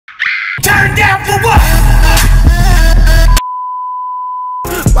Turn down for what?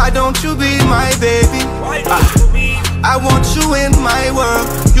 Why don't you be my baby? I want you in my world.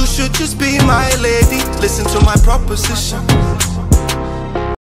 You should just be my lady. Listen to my proposition.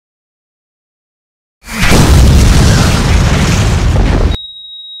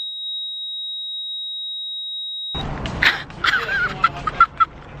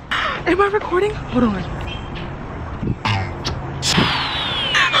 Am I recording? Hold on.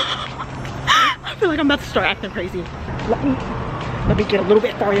 I feel like I'm about to start acting crazy. Let me get a little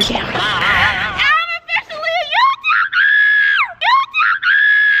bit farther down. I'm officially a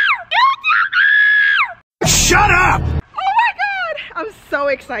YouTuber! Shut up! Oh my god! I'm so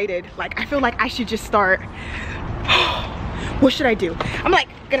excited. Like, I feel like I should just start. What should I do? I'm like,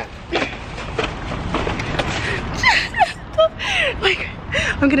 gonna... like,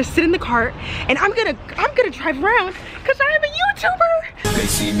 I'm gonna sit in the cart and I'm gonna drive around because I am a YouTuber. They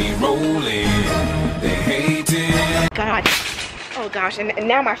see me rolling, they hate it. God. Oh gosh, and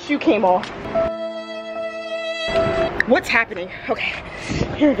now my shoe came off. What's happening? Okay,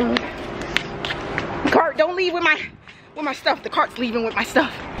 here it goes. Cart, don't leave with my stuff. The cart's leaving with my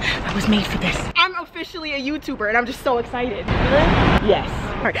stuff. I was made for this. I'm officially a YouTuber and I'm just so excited. Yes.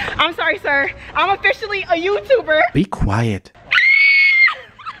 All right. I'm sorry, sir. I'm officially a YouTuber. Be quiet.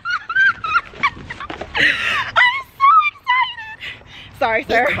 I'm so excited. Sorry,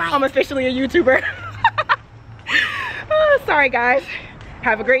 sir. I'm officially a YouTuber. Oh, sorry, guys.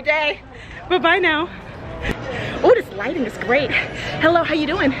 Have a great day. Bye-bye now. Oh, this lighting is great. Hello, how you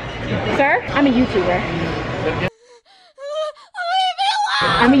doing? Sir, I'm a YouTuber.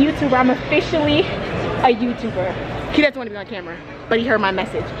 I'm a YouTuber. I'm officially a YouTuber. He doesn't want to be on camera, but he heard my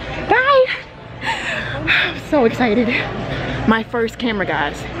message. Bye. I'm so excited. My first camera,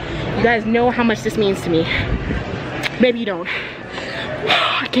 guys. You guys know how much this means to me. Maybe you don't.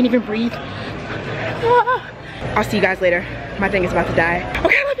 I can't even breathe. I'll see you guys later. My thing is about to die.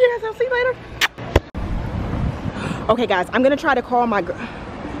 Okay, I love you guys. I'll see you later. Okay, guys, I'm gonna try to call my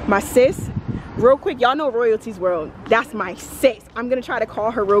sis real quick. Y'all know Royalties World. That's my sis. I'm gonna try to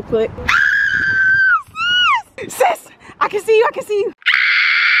call her real quick. Sis, I can see you. I can see you.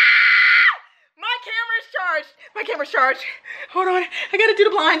 My camera's charged. My camera's charged. Hold on. I gotta do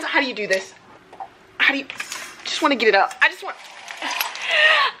the blinds. How do you do this? How do you? Just want to get it up. I just want to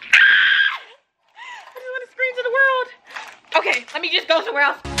scream to the world. Okay, let me just go somewhere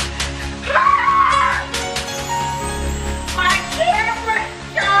else. My camera's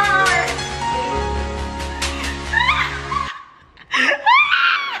charged.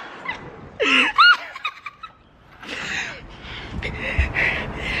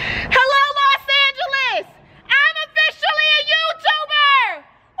 Hello, Los Angeles! I'm officially a YouTuber!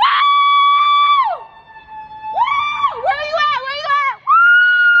 Woo! Woo! Where are you at? Where are you at? Woo!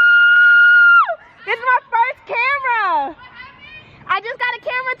 This is my first camera! I just got a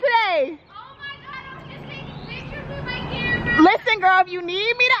camera today. Oh my god, I was just taking pictures with my camera. Listen, girl, if you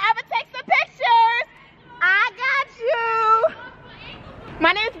need me to ever take some pictures, I got you.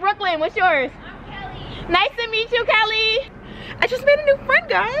 My name's Brooklyn. What's yours? I'm Kelly. Nice to meet you, Kelly. I just made a new friend,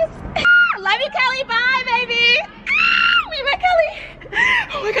 guys. Love you, Kelly. Bye, baby. We met Kelly.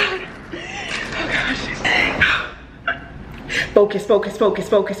 Oh my god. Oh gosh. Focus, focus, focus,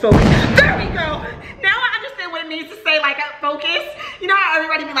 focus, focus. There we go. Now I understand what it means to say like focus. You know how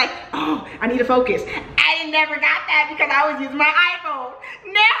everybody be like, oh, I need to focus. I never got that because I was using my iPhone.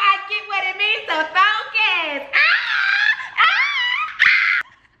 Now I get what it means to focus.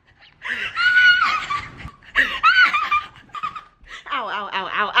 Ow, ow, ow,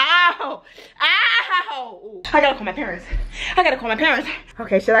 ow, ow, ow. I gotta call my parents. I gotta call my parents.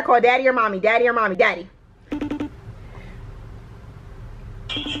 Okay, should I call daddy or mommy? Daddy or mommy? Daddy.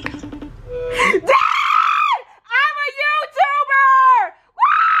 Dad! I'm a YouTuber!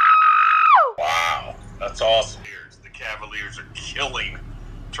 Woo! Wow, that's awesome. The Cavaliers are killing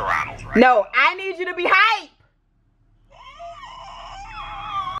Toronto's right No, I need you to be hype.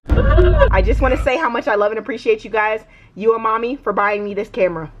 I just want to say how much I love and appreciate you guys, you and mommy, for buying me this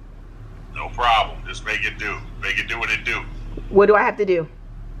camera. No problem. Just make it do. Make it do what it do. What do I have to do?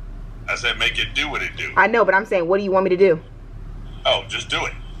 I said make it do what it do. I know, but I'm saying, what do you want me to do? Oh, just do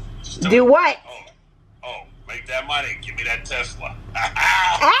it. Just Do it. what? Oh, make that money. Give me that Tesla.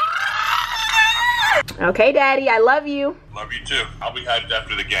 Okay, daddy, I love you. Love you too. I'll be hyped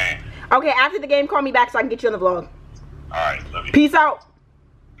after the game. Okay, after the game, call me back so I can get you on the vlog. All right, love you. Peace out.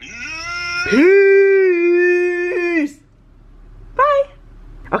 Peace. Bye.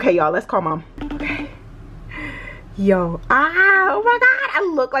 Okay, y'all, let's call mom. Okay. Yo, oh my god, I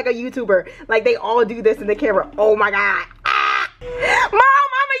look like a YouTuber. Like they all do this in the camera. Oh my god. Mom,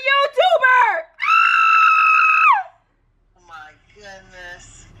 I'm a YouTuber.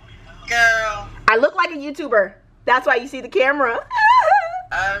 YouTuber. That's why you see the camera.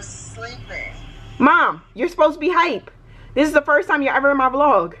 I'm sleeping. Mom, you're supposed to be hype. This is the first time you're ever in my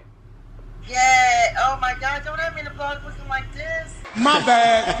vlog. Yeah. Oh my God. Don't have me in the vlog looking like this. My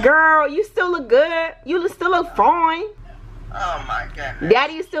bad. Girl, you still look good. You still look fine. Oh my goodness.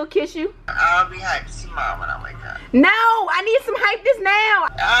 Daddy will still kiss you. I'll be hyped to see Mom when I wake up. No, I need some hype this now.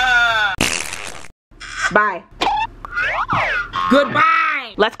 Bye.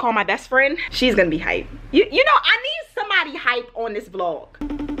 Goodbye. Let's call my best friend. She's gonna be hype. You know, I need somebody hype on this vlog.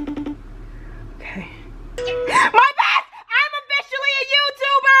 Okay. My best! I'm officially a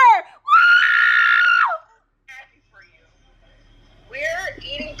YouTuber! Wow! Happy for you. We're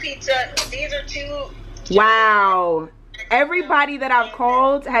eating pizza. These are 2. Wow. Everybody that I've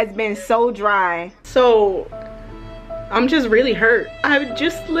called has been so dry. So, I'm just really hurt. I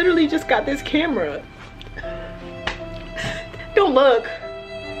just literally just got this camera. Don't look.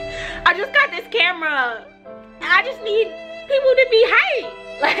 I just got this camera. I just need people to be hype.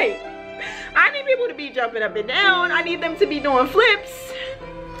 Like, I need people to be jumping up and down. I need them to be doing flips.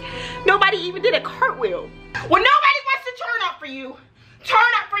 Nobody even did a cartwheel. When nobody wants to turn up for you,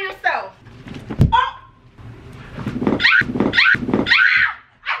 turn up for yourself. Oh.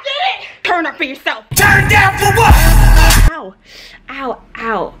 I did it! Turn up for yourself. Turn down for what? Ow. Ow,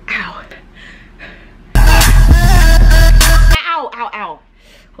 ow, ow. Ow, ow, ow.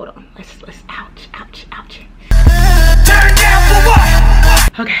 Hold on. Let's ouch, ouch, ouch. Turn down for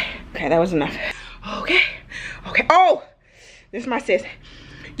what? Okay, that was enough. Okay. Oh, this is my sis.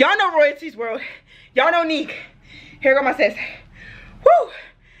 Y'all know Royalties World. Y'all know Nique. Here go my sis. Woo!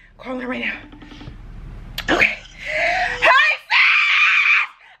 Calling her right now. Okay. Hey sis!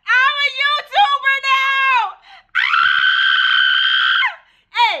 I'm a YouTuber now! Ah!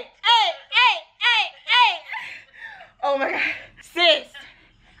 Hey! Oh my God. Sis,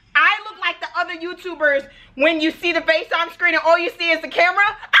 I look like the other YouTubers when you see the FaceTime screen and all you see is the camera.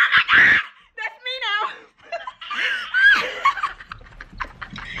 Oh my God! That's me now.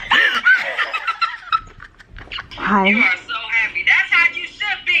 Hi. You are so happy. That's how you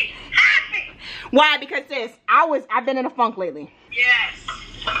should be. Happy. Why? Because sis, I've been in a funk lately. Yes.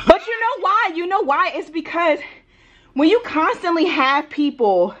 But you know why? You know why? It's because when you constantly have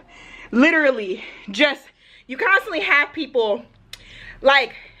people, literally, you constantly have people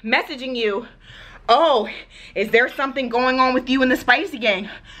like messaging you, oh, is there something going on with you and the Spicy Gang?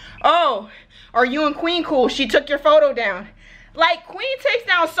 Oh, are you and Queen cool? She took your photo down. Like, Queen takes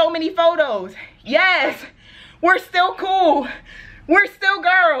down so many photos. Yes, we're still cool. We're still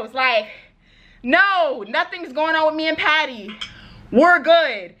girls. Like, no, nothing's going on with me and Patty. We're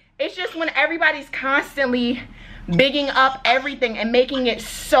good. It's just when everybody's constantly bigging up everything and making it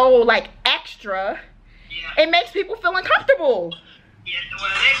so like extra, it makes people feel uncomfortable. Yeah, well,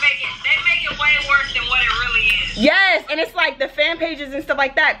 they make it way worse than what it really is. Yes, and it's like the fan pages and stuff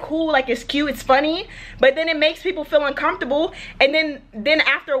like that, cool, like it's cute, it's funny, but then it makes people feel uncomfortable, and then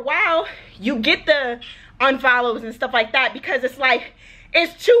after a while, you get the unfollows and stuff like that, because it's like,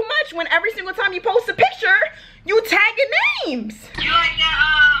 it's too much when every single time you post a picture, you tagging names. You like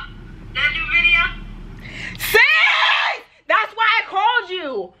that new video? Sis! That's why I called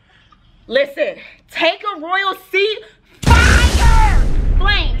you. Listen, take a royal seat. Fire!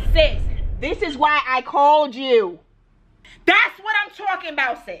 Flame, sis. This is why I called you. That's what I'm talking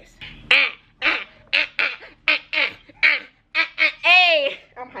about, sis. Hey,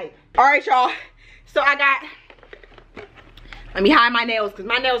 I'm hyped. All right, y'all. So I got, let me hide my nails because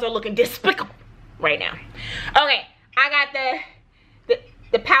my nails are looking despicable right now. Okay, I got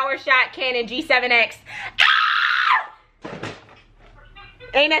the Power Shot Canon G7X. Ah!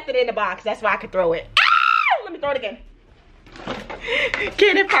 Ain't nothing in the box, that's why I could throw it. Ah! Let me throw it again.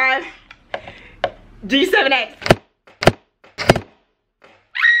 Canon 5 G7X.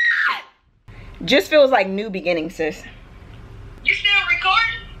 Ah! Just feels like new beginnings, sis. You still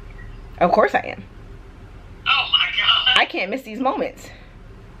recording? Of course I am. Oh my God. I can't miss these moments.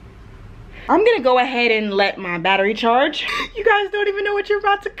 I'm gonna go ahead and let my battery charge. You guys don't even know what you're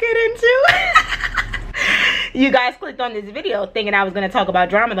about to get into. You guys clicked on this video thinking I was gonna talk about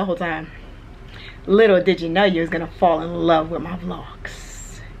drama the whole time. Little did you know you was gonna fall in love with my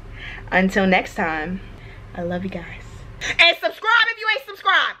vlogs. Until next time, I love you guys. And subscribe if you ain't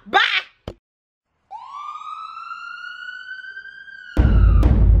subscribed. Bye!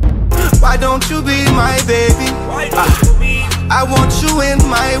 Why don't you be my baby? I want you in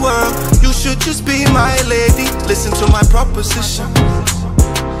my world. You should just be my lady. Listen to my proposition.